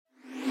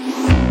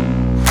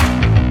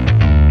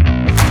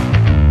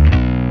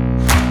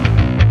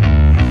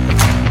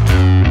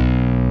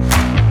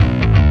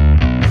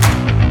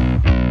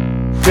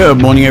Good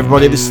morning,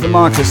 everybody. This is the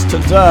Marcus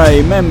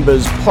Today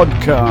Members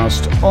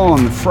Podcast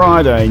on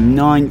Friday,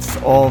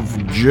 9th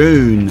of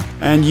June.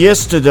 And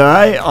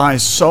yesterday I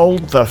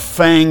sold the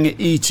FANG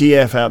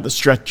ETF out the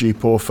strategy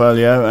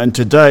portfolio, and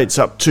today it's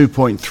up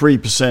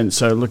 2.3%,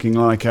 so looking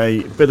like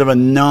a bit of a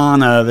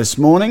nana this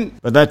morning.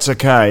 But that's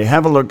okay.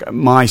 Have a look at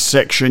my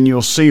section.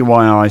 You'll see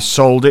why I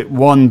sold it.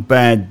 One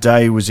bad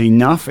day was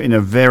enough in a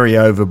very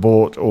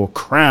overbought or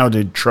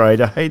crowded trade.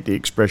 I hate the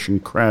expression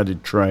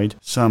crowded trade.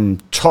 Some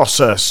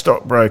tosser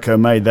stockbroker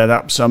made that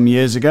up some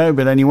years ago,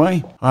 but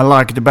anyway, I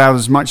like it about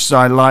as much as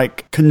I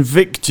like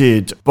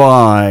convicted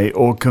buy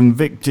or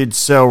convicted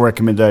sell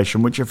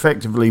recommendation, which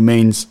effectively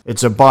means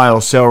it's a buy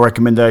or sell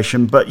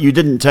recommendation, but you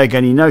didn't take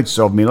any notice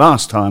of me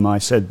last time I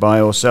said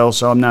buy or sell,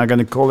 so I'm now going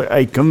to call it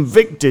a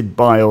convicted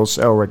buy or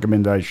sell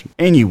recommendation.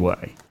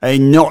 Anyway, a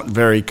not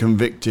very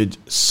convicted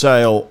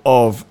sale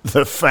of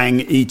the FANG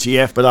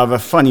ETF, but I have a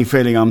funny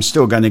feeling I'm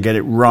still going to get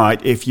it right.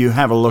 If you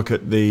have a look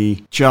at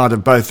the chart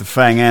of both the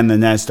FANG and the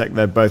NASDAQ,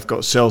 they've both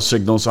got sell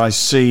signals. I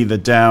see the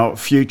Dow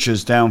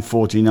futures down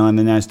 49,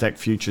 the NASDAQ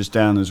futures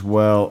down as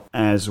well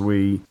as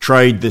we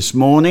trade this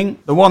morning.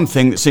 The one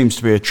thing that seems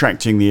to be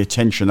attracting the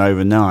attention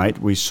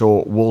overnight, we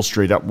saw Wall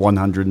Street up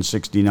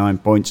 169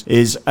 points,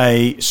 is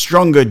a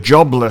stronger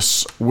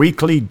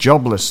weekly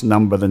jobless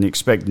number than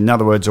expected. In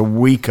other words, a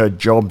weaker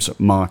jobs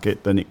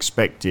market than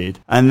expected.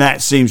 And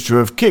that seems to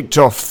have kicked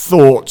off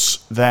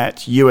thoughts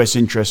that US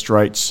interest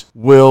rates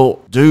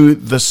will do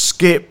the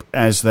skip,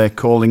 as they're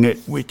calling it,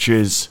 which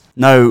is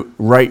no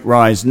rate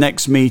rise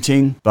next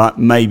meeting, but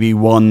maybe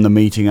the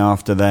meeting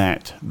after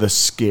that, the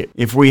skip.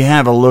 If we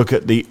have a look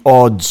at the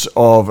odds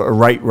of a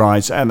rate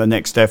rise at the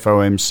next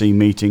FOMC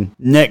meeting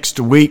next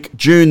week,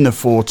 June the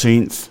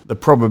 14th, the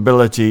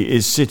probability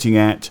is sitting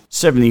at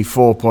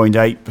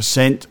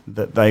 74.8%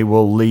 that they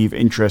will leave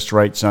interest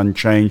rates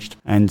unchanged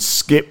and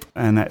skip,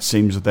 and that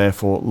seems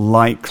therefore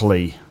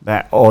likely.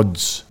 That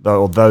odds,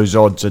 though, those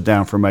odds are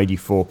down from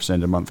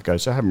 84% a month ago,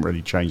 so haven't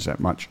really changed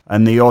that much.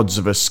 And the odds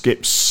of a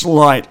skip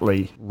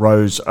slightly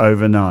rose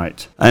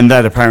overnight. And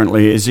that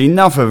apparently is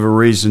enough of a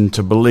reason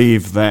to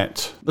believe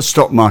that the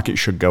stock market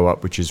should go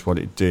up, which is what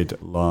it did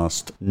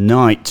last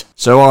night.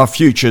 So our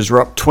futures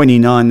were up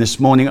 29 this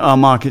morning. Our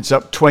market's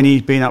up 20,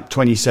 been up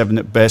 27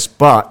 at best.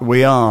 But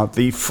we are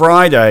the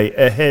Friday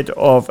ahead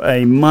of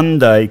a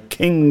Monday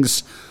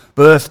King's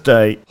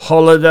birthday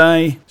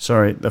holiday.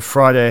 The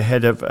Friday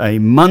ahead of a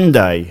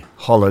Monday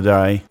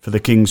holiday for the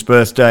King's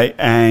birthday,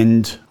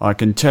 and I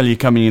can tell you,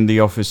 coming in the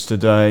office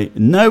today,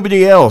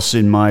 nobody else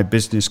in my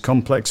business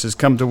complex has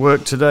come to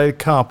work today. The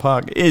car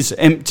park is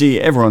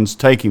empty. Everyone's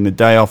taking the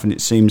day off, and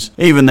it seems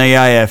even the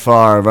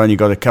AFR have only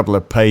got a couple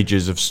of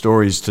pages of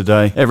stories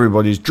today.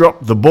 Everybody's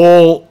dropped the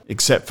ball,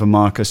 except for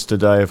Marcus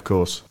today, of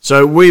course.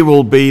 So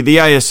the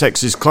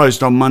ASX is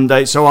closed on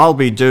Monday, so I'll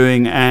be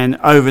doing an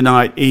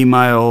overnight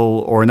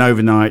email or an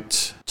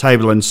overnight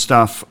table and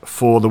stuff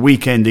for the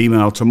weekend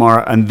email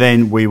tomorrow, and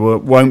then we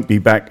won't be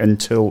back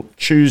until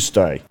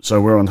Tuesday. So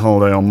we're on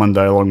holiday on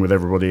Monday along with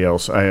everybody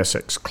else.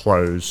 ASX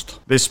closed.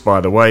 This, by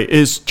the way,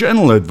 is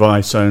general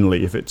advice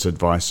only, if it's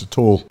advice at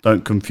all.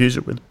 Don't confuse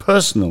it with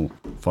personal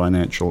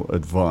financial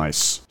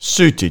advice,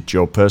 suited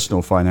your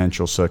personal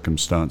financial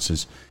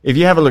circumstances. If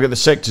you have a look at the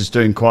sectors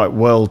doing quite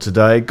well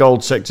today,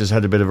 gold sector's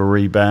had a bit of a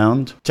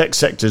rebound. Tech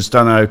sector's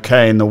done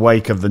okay in the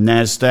wake of the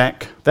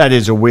NASDAQ. That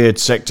is a weird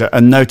sector,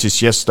 and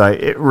notice yesterday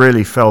it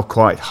really fell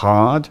quite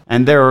hard.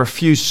 And there are a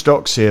few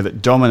stocks here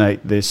that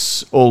dominate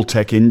this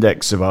all-tech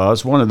index of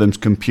ours. One of them's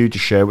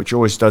Computershare, which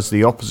always does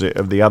the opposite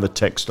of the other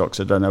tech stocks.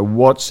 I don't know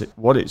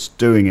what it's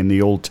doing in the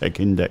all-tech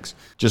index,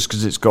 just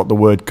because it's got the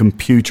word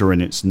computer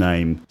in its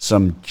name.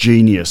 Some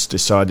genius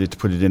decided to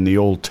put it in the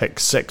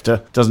all-tech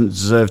sector. Doesn't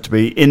deserve to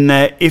be in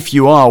there. If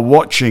you are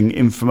watching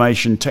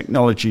information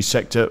technology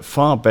sector,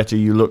 far better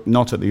you look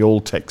not at the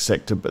all-tech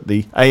sector, but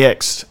the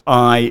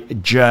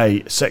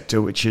AXIJ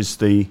sector, which is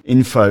the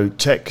info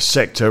tech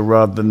sector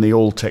rather than the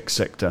all-tech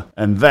sector.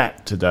 And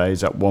that today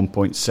is up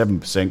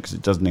 1.7% because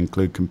it doesn't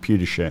include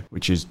Computershare,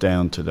 which is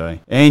down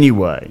today.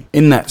 Anyway,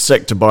 in that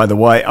sector, by the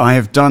way, I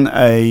have done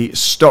a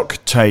stock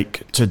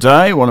take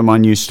today. One of my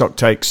new stock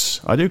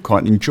takes. I do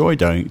quite enjoy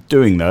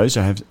doing those,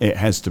 it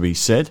has to be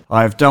said.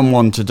 I have done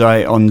one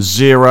today on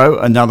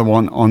Xero, another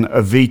one on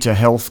Avita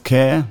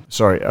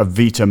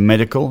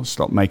Medical.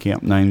 Stop making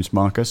up names,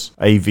 Marcus.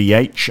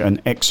 AVH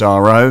and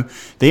XRO.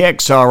 The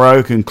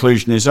XRO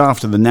conclusion is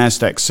after the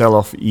NASDAQ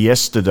sell-off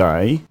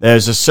yesterday,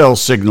 there's a sell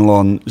signal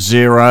on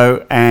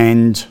Xero,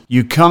 and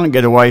you can't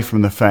get away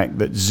from the fact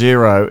that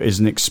Xero is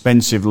an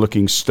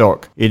expensive-looking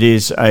stock. It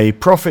is a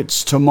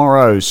profits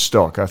tomorrow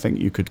stock, I think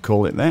you could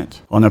call it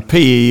that. On a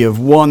PE of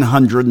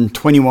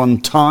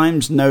 121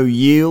 times, no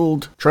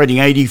yield, trading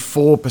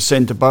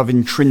 84% above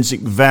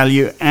intrinsic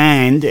value,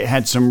 and it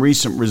had some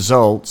recent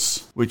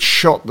results which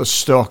shot the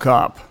stock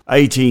up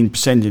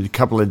 18% in a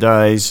couple of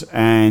days,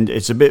 and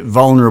it's a bit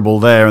vulnerable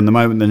there. And the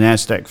moment the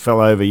Nasdaq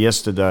fell over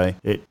yesterday,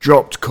 it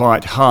dropped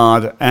quite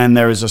hard, and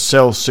there is a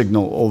sell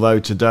signal, although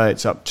today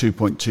it's up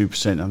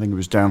 2.2%. I think it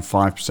was down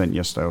 5%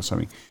 yesterday or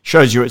something.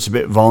 Shows you it's a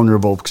bit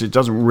vulnerable because it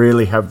doesn't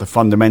really have the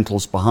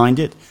fundamentals behind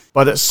it.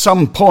 But at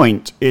some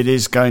point, it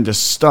is going to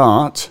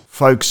start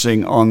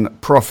focusing on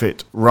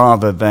profit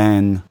rather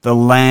than the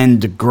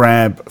land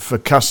grab for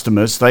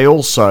customers. They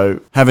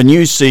also have a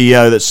new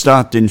CEO that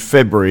started in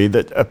February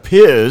that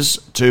appears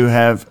to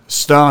have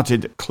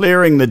started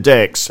clearing the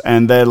decks,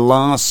 and their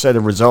last set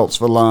of results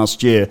for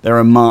last year,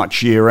 their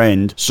March year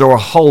end, saw a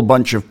whole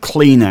bunch of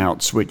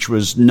clean-outs, which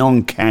was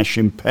non-cash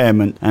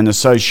impairment and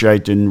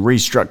associated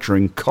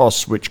restructuring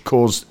costs, which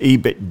caused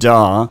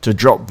EBITDA to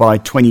drop by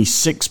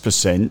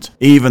 26%,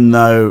 even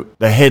though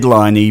the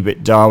headline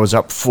EBITDA was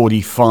up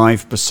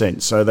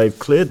 45%. So they've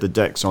cleared the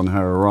decks on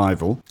her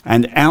arrival.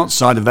 And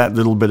outside of that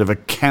little bit of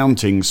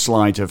accounting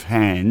sleight of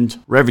hand,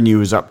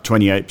 revenue is up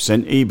 28%,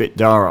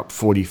 EBITDA up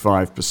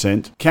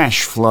 45%,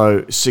 cash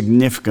flow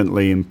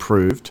significantly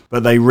improved,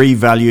 but they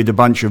revalued a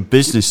bunch of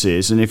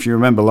businesses. And if you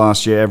remember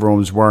last year, everyone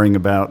was worrying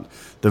about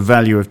the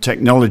value of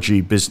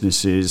technology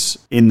businesses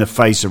in the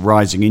face of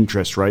rising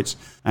interest rates.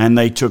 And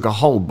they took a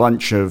whole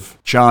bunch of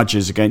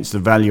charges against the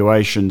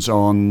valuations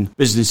on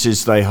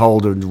businesses they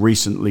hold and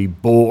recently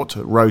bought,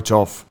 wrote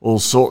off all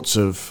sorts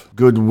of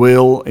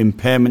goodwill,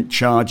 impairment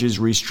charges,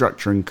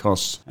 restructuring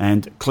costs,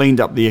 and cleaned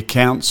up the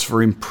accounts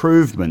for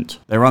improvement.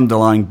 Their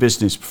underlying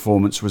business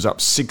performance was up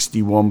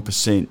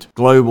 61%.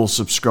 Global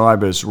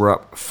subscribers were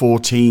up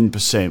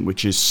 14%,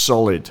 which is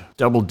solid,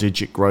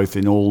 double-digit growth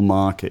in all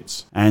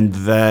markets. And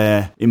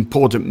their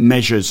important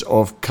measures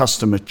of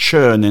customer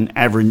churn and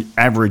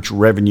average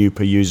revenue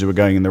per user were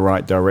going in the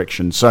right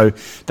direction. So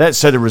that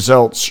set of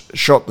results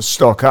shot the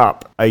stock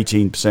up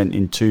 18%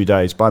 in 2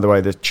 days. By the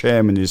way, the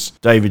chairman is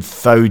David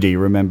Thodey.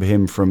 Remember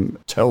him from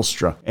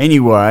Telstra.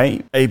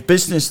 Anyway, a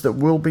business that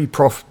will be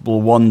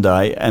profitable one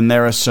day, and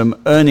there are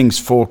some earnings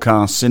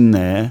forecasts in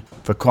there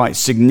for quite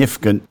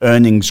significant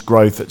earnings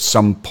growth at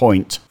some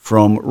point,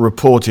 from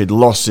reported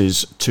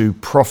losses to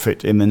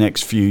profit in the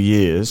next few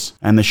years,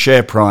 and the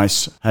share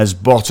price has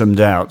bottomed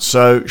out.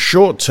 So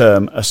short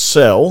term, a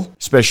sell,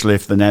 especially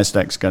if the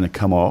Nasdaq's going to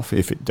come off,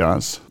 if it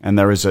does, and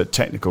there is a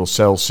technical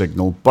sell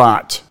signal.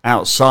 But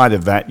outside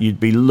of that, you'd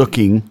be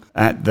looking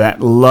at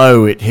that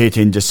low it hit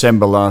in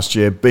December last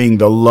year being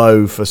the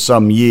low for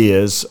some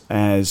years,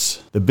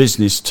 as the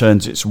business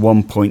turns its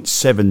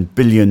 $1.7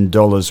 billion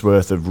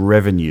worth of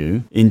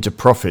revenue into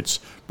profits.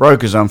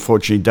 Brokers,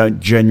 unfortunately, don't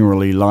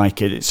generally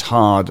like it. It's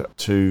hard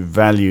to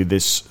value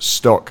this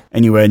stock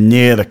anywhere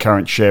near the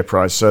current share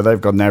price. So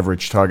they've got an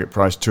average target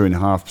price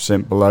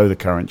 2.5% below the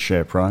current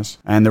share price.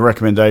 And the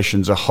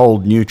recommendations are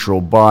hold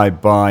neutral, buy,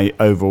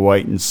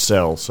 overweight, and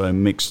sell. So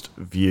mixed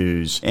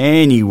views.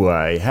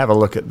 Anyway, have a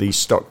look at the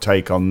stock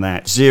take on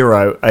that.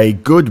 Xero, a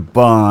good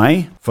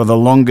buy for the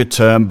longer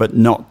term, but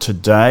not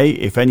today.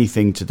 If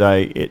anything,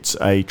 today it's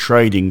a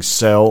trading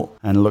sell,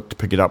 and look to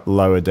pick it up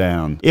lower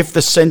down. If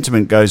the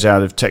sentiment goes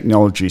out of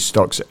technology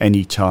stocks at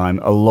any time,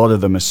 a lot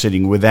of them are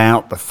sitting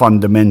without the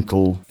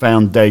fundamental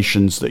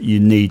foundations that you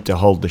need to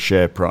hold the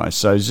share price.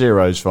 So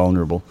Xero's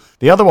vulnerable.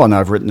 The other one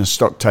I've written a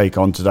stock take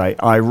on today,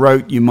 I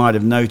wrote, you might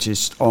have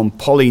noticed, on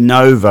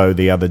PolyNovo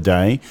the other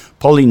day.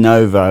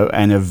 PolyNovo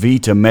and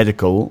Avita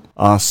Medical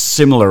are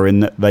similar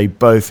in that they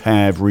both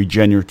have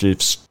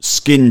regenerative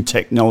skin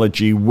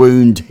technology,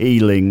 wound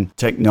healing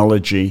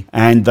technology,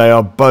 and they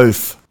are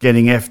both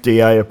getting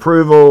FDA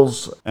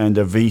approvals, and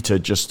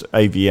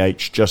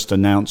AVH just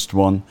announced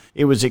one.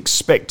 It was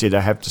expected,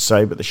 I have to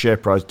say, but the share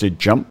price did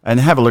jump. And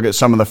have a look at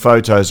some of the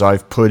photos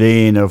I've put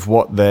in of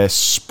what their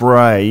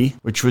spray,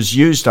 which was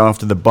used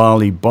after the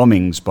Bali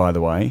bombings, by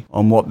the way,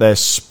 on what their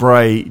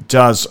spray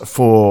does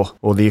for,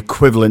 or the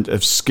equivalent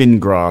of skin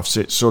grafts.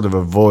 It sort of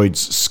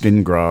avoids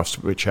skin grafts,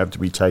 which have to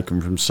be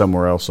taken from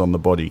somewhere else on the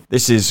body.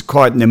 This is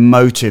quite an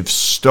emotive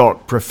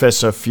stock.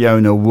 Professor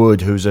Fiona Wood,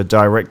 who's a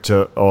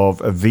director of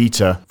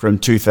Avita from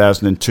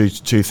 2002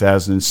 to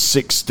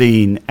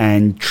 2016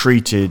 and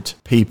treated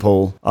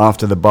people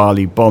after the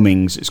Bali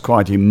bombings. It's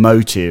quite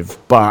emotive,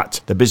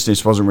 but the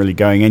business wasn't really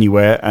going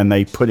anywhere, and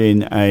they put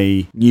in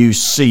a new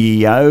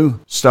CEO,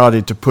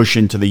 started to push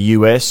into the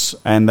US,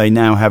 and they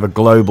now have a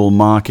global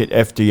market,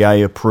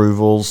 FDA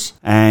approvals,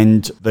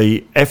 and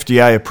the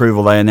FDA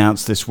approval they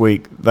announced this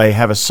week, they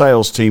have a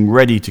sales team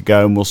ready to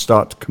go and will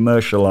start to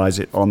commercialize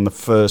it on the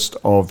 1st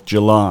of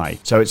July.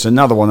 So it's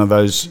another one of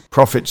those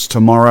profits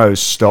tomorrow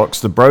stocks.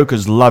 The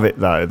brokers love it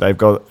though.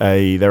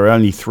 There are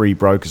only 3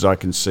 brokers I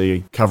can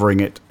see covering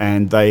it,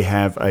 and they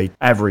have a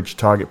average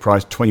target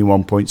price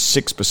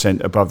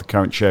 21.6% above the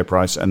current share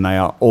price, and they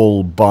are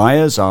all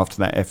buyers after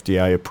that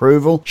FDA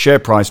approval. Share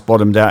price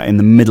bottomed out in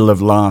the middle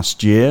of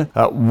last year.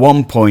 At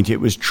one point it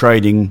was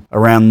trading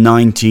around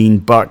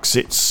 $19.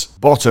 It's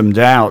bottomed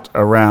out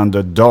around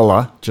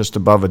 $1, just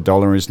above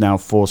 $1, is now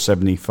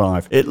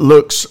 $4.75. It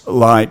looks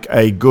like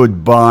a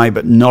good buy,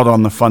 but not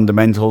on the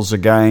fundamentals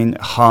again.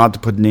 Hard to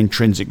put an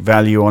intrinsic value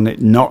value on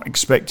it, not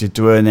expected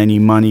to earn any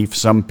money for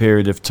some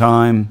period of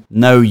time,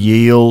 no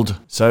yield.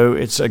 So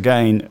it's,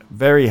 again,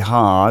 very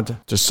hard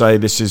to say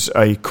this is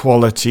a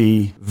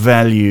quality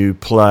value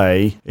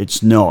play.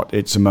 It's not.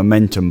 It's a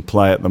momentum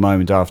play at the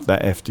moment after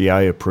that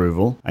FDA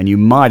approval. And you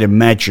might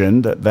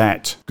imagine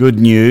that good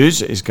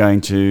news is going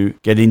to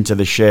get into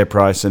the share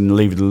price and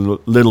leave it a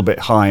little bit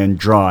high and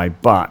dry.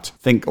 But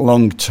think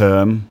long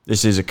term,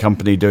 this is a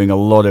company doing a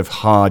lot of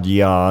hard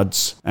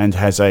yards and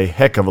has a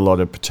heck of a lot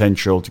of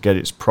potential to get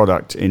its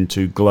product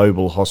into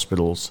global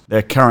hospitals.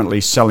 They're currently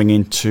selling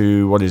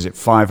into,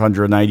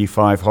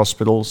 585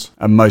 hospitals,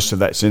 and most of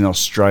that's in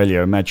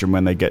Australia. Imagine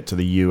when they get to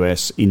the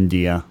US,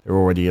 India. They're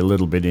already a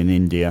little bit in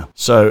India.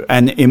 So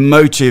an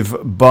emotive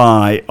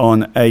buy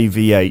on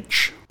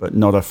AVH, but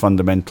not a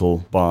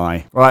fundamental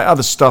buy. Right,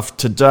 other stuff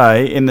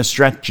today in the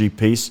strategy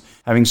piece.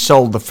 Having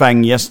sold the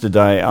FANG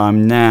yesterday,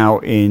 I'm now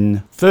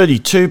in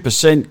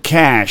 32%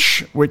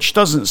 cash, which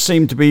doesn't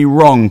seem to be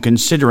wrong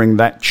considering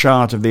that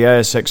chart of the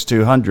ASX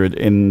 200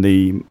 in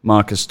the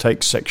Marcus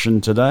Takes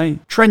section today.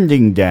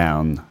 Trending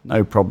down,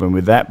 no problem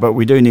with that, but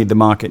we do need the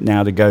market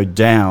now to go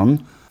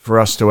down for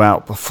us to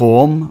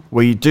outperform.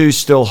 We do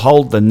still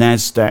hold the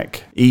NASDAQ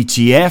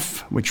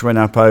ETF, which went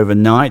up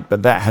overnight,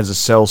 but that has a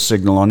sell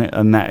signal on it,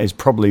 and that is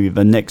probably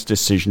the next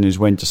decision is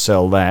when to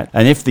sell that.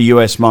 And if the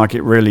US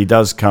market really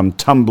does come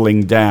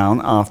tumbling down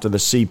after the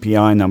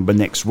CPI number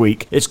next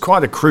week, it's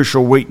quite a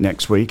crucial week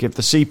next week. If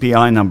the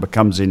CPI number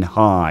comes in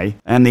high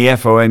and the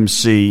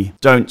FOMC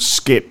don't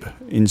skip,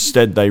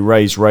 instead they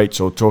raise rates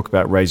or talk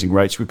about raising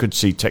rates, we could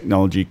see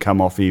technology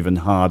come off even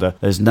harder.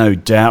 There's no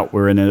doubt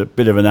we're in a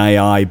bit of an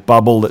AI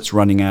bubble that's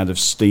running out of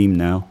steam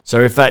now.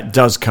 So if that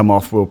does come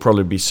off, we'll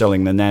probably be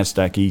selling the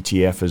NASDAQ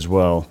ETF as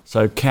well.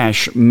 So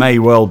cash may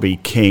well be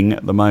king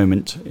at the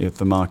moment if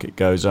the market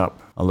goes up.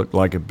 I look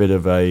like a bit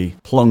of a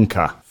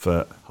plonker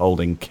for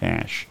holding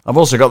cash. I've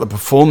also got the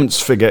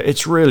performance figure.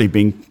 It's really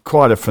been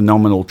quite a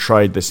phenomenal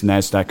trade, this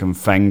NASDAQ and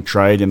FANG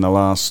trade in the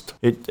last...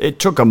 It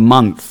took a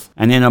month.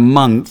 And in a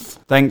month,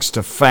 thanks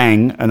to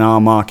FANG and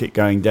our market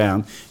going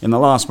down, in the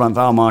last month,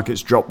 our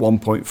market's dropped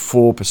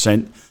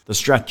 1.4%. The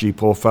strategy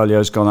portfolio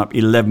has gone up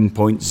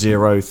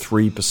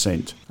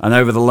 11.03%. And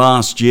over the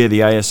last year, the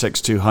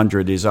ASX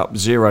 200 is up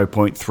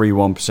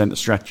 0.31%. The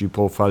strategy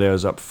portfolio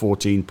is up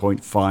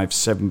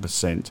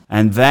 14.57%.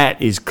 And that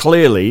is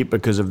clearly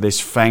because of this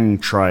FANG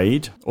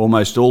trade,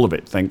 almost all of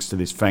it thanks to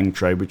this FANG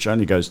trade, which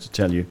only goes to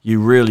tell you, you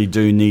really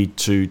do need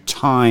to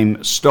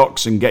time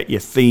stocks and get your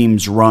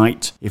themes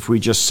right. If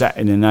we just sat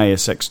in an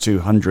ASX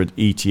 200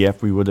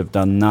 ETF, we would have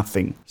done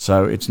nothing.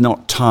 So it's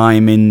not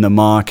time in the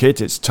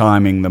market, it's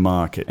timing the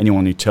market.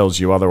 Anyone who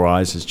tells you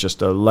otherwise is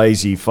just a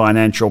lazy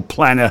financial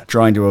planner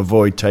trying to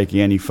avoid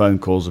taking any phone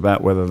calls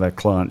about whether their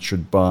client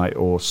should buy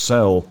or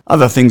sell.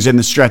 Other things in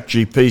the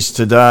strategy piece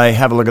today,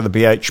 have a look at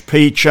the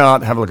BHP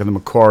chart, have a look at the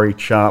Macquarie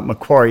chart.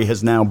 Macquarie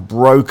has now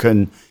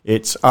broken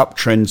its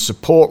uptrend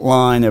support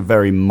line. A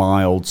very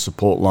mild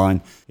support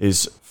line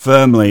is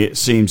firmly, it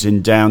seems,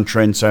 in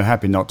downtrend, so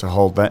happy not to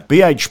hold that.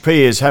 BHP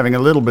is having a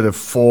little bit of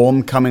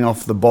form coming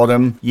off the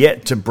bottom,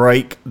 yet to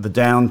break the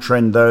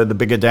downtrend though, the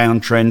bigger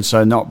downtrend,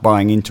 so not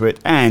buying into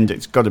it. And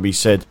it's got to be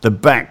said, the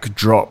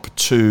backdrop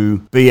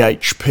to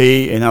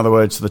BHP, in other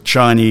words, the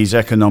Chinese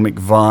economic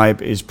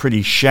vibe, is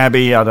pretty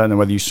shabby. I don't know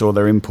whether you saw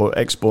their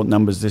import-export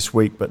numbers this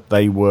week, but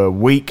they were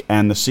weak,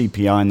 and the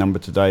CPI number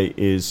today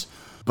is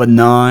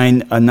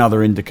benign,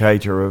 another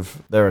indicator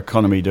of their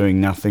economy doing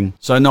nothing.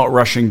 So not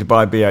rushing to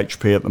buy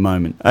BHP at the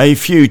moment. A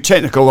few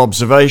technical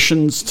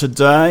observations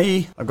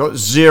today. I've got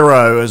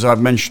Xero, as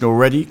I've mentioned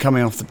already,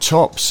 coming off the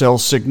top, sell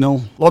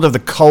signal. A lot of the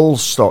coal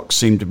stocks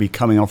seem to be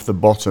coming off the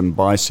bottom,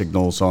 buy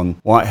signals on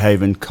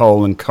Whitehaven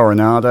Coal and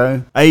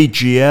Coronado.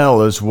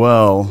 AGL as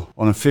well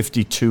on a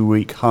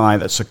 52-week high.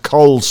 That's a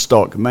coal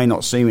stock. It may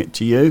not seem it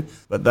to you,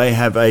 but they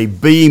have a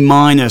B-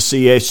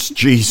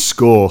 ESG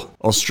score.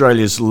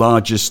 Australia's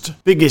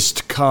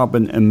biggest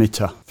carbon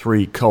emitter.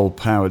 3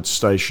 coal-powered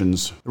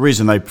stations. The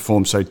reason they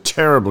performed so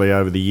terribly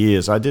over the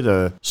years, I did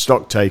a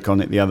stock take on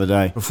it the other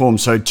day,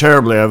 performed so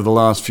terribly over the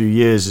last few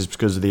years is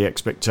because of the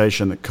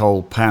expectation that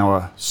coal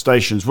power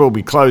stations will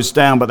be closed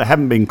down, but they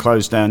haven't been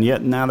closed down yet,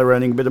 and now they're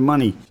earning a bit of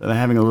money. So they're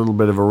having a little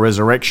bit of a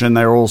resurrection.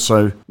 They're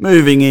also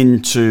moving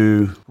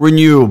into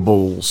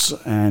renewables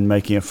and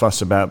making a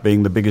fuss about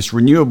being the biggest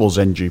renewables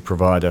energy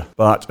provider.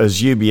 But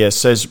as UBS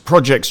says,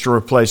 projects to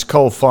replace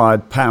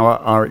coal-fired power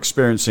are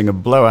experiencing a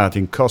blowout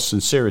in costs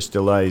and serious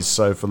delays.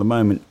 So for the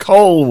moment,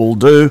 coal will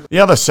do. The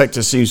other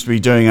sector seems to be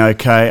doing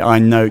okay, I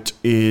note,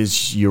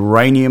 is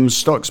uranium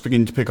stocks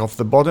beginning to pick off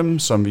the bottom.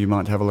 Some of you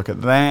might have a look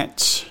at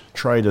that.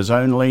 Traders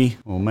only,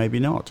 or maybe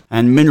not.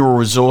 And mineral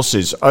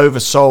resources,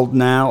 oversold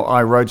now.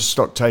 I wrote a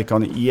stock take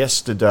on it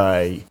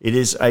yesterday. It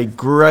is a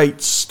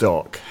great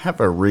stock. Have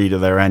a read of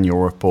their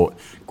annual report.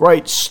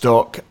 great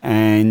stock,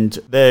 and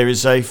there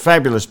is a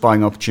fabulous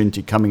buying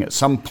opportunity coming at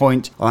some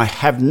point. I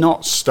have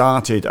not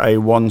started a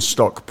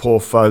one-stock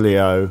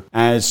portfolio,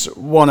 as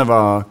one of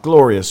our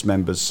glorious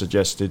members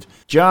suggested,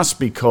 just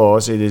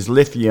because it is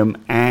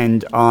lithium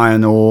and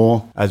iron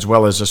ore, as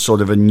well as a sort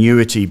of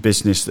annuity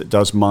business that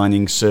does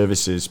mining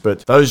services.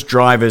 But those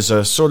drivers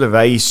are sort of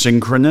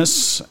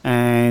asynchronous,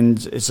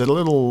 and it's a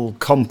little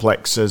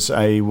complex as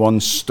a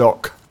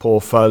one-stock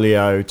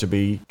portfolio to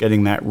be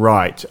getting that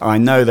right. I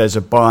know there's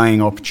a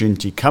buying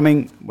opportunity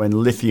coming when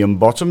lithium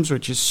bottoms,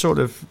 which is sort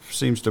of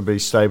seems to be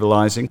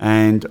stabilizing,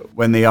 and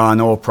when the iron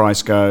ore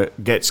price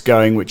gets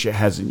going, which it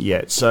hasn't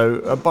yet. So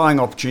a buying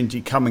opportunity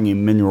coming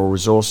in Mineral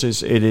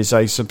Resources. It is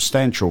a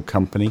substantial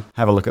company.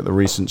 Have a look at the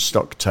recent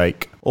stock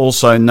take.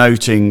 Also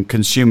noting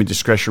consumer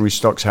discretionary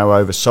stocks, how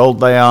oversold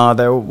they are.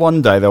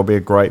 One day there'll be a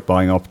great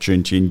buying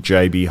opportunity in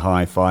JB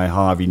Hi-Fi,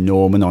 Harvey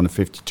Norman on a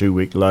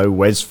 52-week low,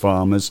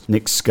 Wesfarmers,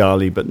 Nick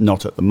Scali, but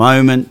not at the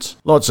moment.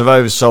 Lots of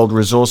oversold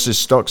resources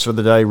stocks for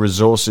the day.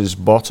 Resources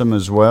bottom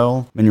as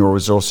well. Mineral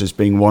Resources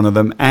being one of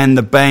them. And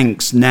the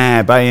banks,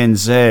 NAB,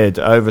 ANZ,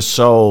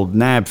 oversold.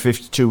 NAB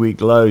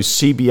 52-week lows.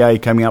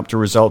 CBA coming up to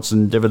results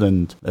and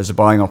dividend. There's a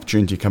buying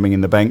opportunity coming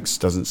in the banks.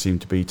 Doesn't seem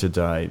to be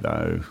today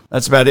though.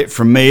 That's about it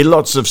from me.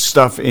 Lots of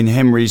stuff in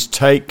Henry's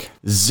take.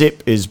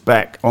 Zip is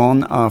back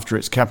on after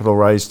its capital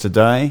raise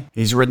today.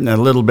 He's written a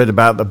little bit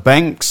about the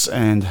banks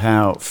and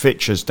how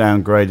Fitch has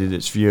downgraded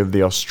its view of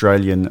the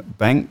Australian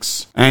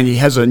banks. And he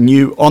has a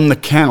new On the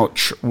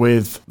Couch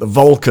with the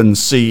Vulcan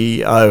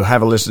CEO.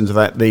 Have a listen to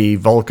that. The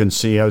Vulcan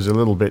CEO is a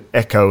little bit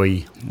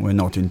echoey. We're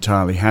not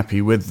entirely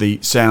happy with the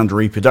sound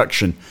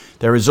reproduction.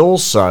 There is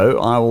also,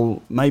 I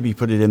will maybe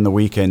put it in the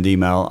weekend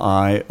email,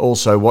 I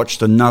also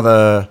watched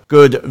another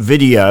good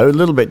video, a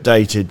little bit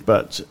dated,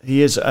 but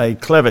he is a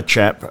clever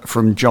chap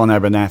from John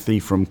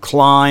Abernathy from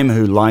Climb,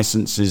 who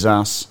licenses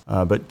us.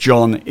 But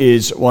John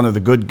is one of the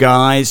good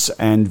guys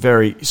and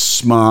very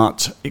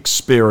smart,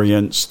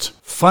 experienced,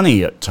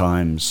 funny at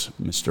times,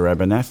 Mr.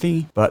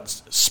 Abernathy,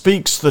 but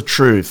speaks the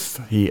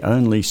truth. He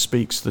only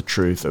speaks the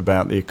truth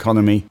about the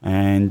economy,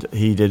 and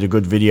he did a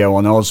good video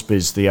on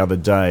Ausbiz the other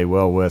day,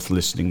 well worth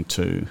listening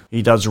to.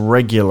 He does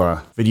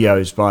regular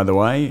videos, by the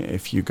way.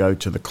 If you go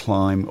to the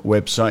Climb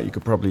website, you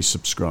could probably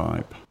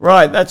subscribe.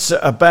 Right, that's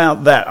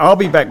about that. I'll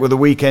be back with a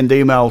weekend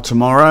email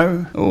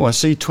tomorrow. Oh, I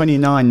see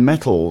 29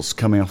 metals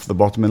coming off the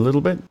bottom a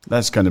little bit.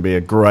 That's going to be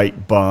a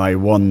great buy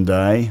one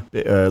day, a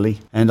bit early.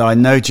 And I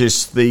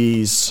noticed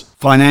these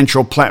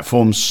financial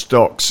platform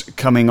stocks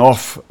coming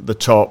off the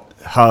top.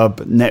 Hub,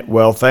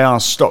 Netwealth, they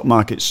are stock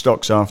market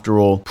stocks after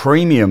all.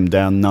 Premium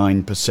down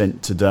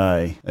 9%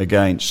 today.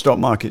 Again, stock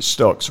market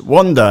stocks.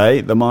 One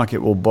day the market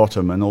will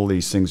bottom and all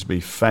these things will be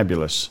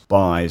fabulous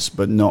buys,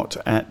 but not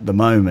at the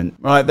moment.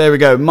 Right, there we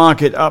go.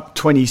 Market up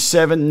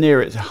 27,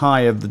 near its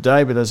high of the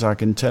day, but as I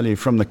can tell you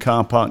from the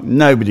car park,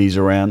 nobody's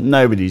around,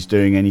 nobody's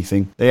doing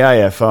anything. The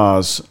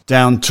AFR's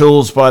down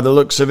tools by the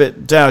looks of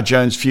it. Dow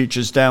Jones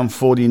futures down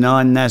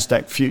 49,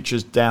 Nasdaq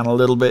futures down a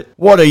little bit.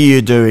 What are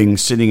you doing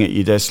sitting at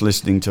your desk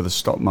listening to the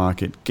stock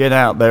market? Get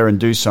out there and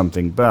do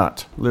something.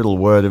 But little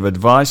word of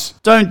advice,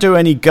 don't do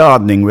any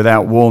gardening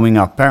without warming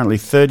up. Apparently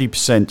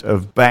 30%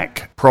 of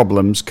back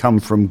problems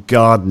come from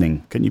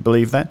gardening. Can you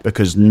believe that?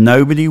 Because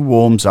nobody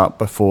warms up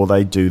before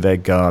they do their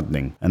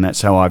gardening, and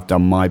that's how I've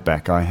done my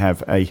back. I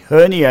have a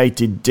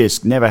herniated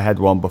disc, never had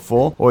one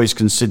before. Always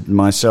considered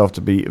myself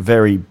to be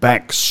very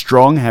back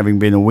strong, having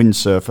been a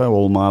windsurfer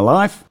all my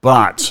life,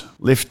 but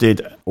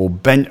lifted or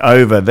bent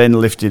over, then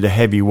lifted a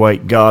heavy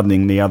weight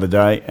gardening the other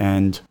day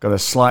and got a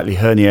slightly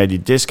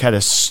herniated disc. Had a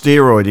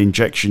steroid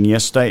injection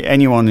yesterday.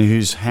 Anyone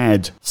who's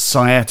had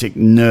sciatic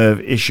nerve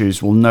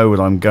issues will know what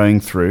I'm going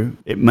through.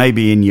 It may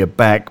be in your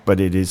back, but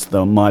it is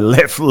my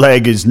left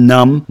leg is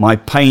numb. My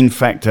pain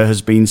factor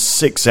has been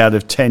 6 out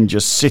of 10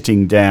 just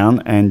sitting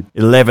down and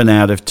 11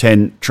 out of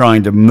 10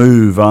 trying to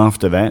move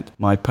after that.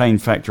 My pain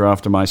factor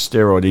after my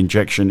steroid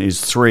injection is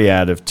 3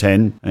 out of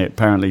 10, and it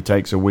apparently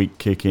takes a week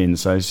kick in.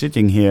 So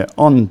sitting here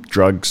on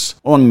drugs,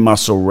 on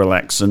muscle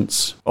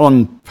relaxants,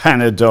 on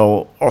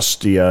Panadol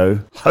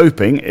Osteo,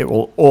 hoping it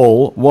will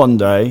all one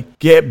day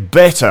get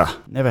better.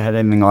 Never had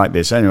anything like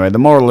this. Anyway, the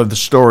moral of the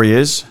story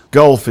is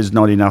golf is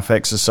not enough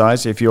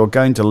exercise. If you're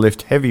going to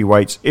lift heavy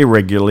weights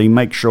irregularly,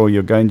 make sure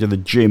you're going to the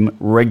gym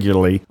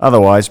regularly.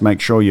 Otherwise,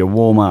 make sure you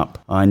warm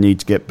up. I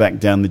need to get back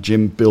down the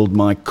gym, build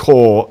my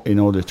core in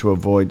order to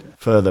avoid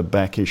further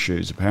back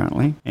issues,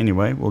 apparently.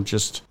 Anyway, we'll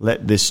just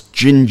let this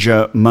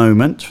ginger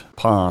moment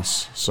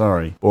pass.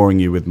 Sorry, boring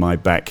you with my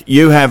back.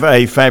 You have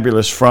a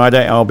fabulous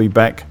Friday. I'll be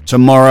back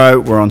tomorrow.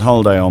 We're on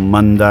holiday on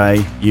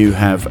Monday. You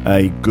have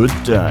a good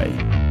day.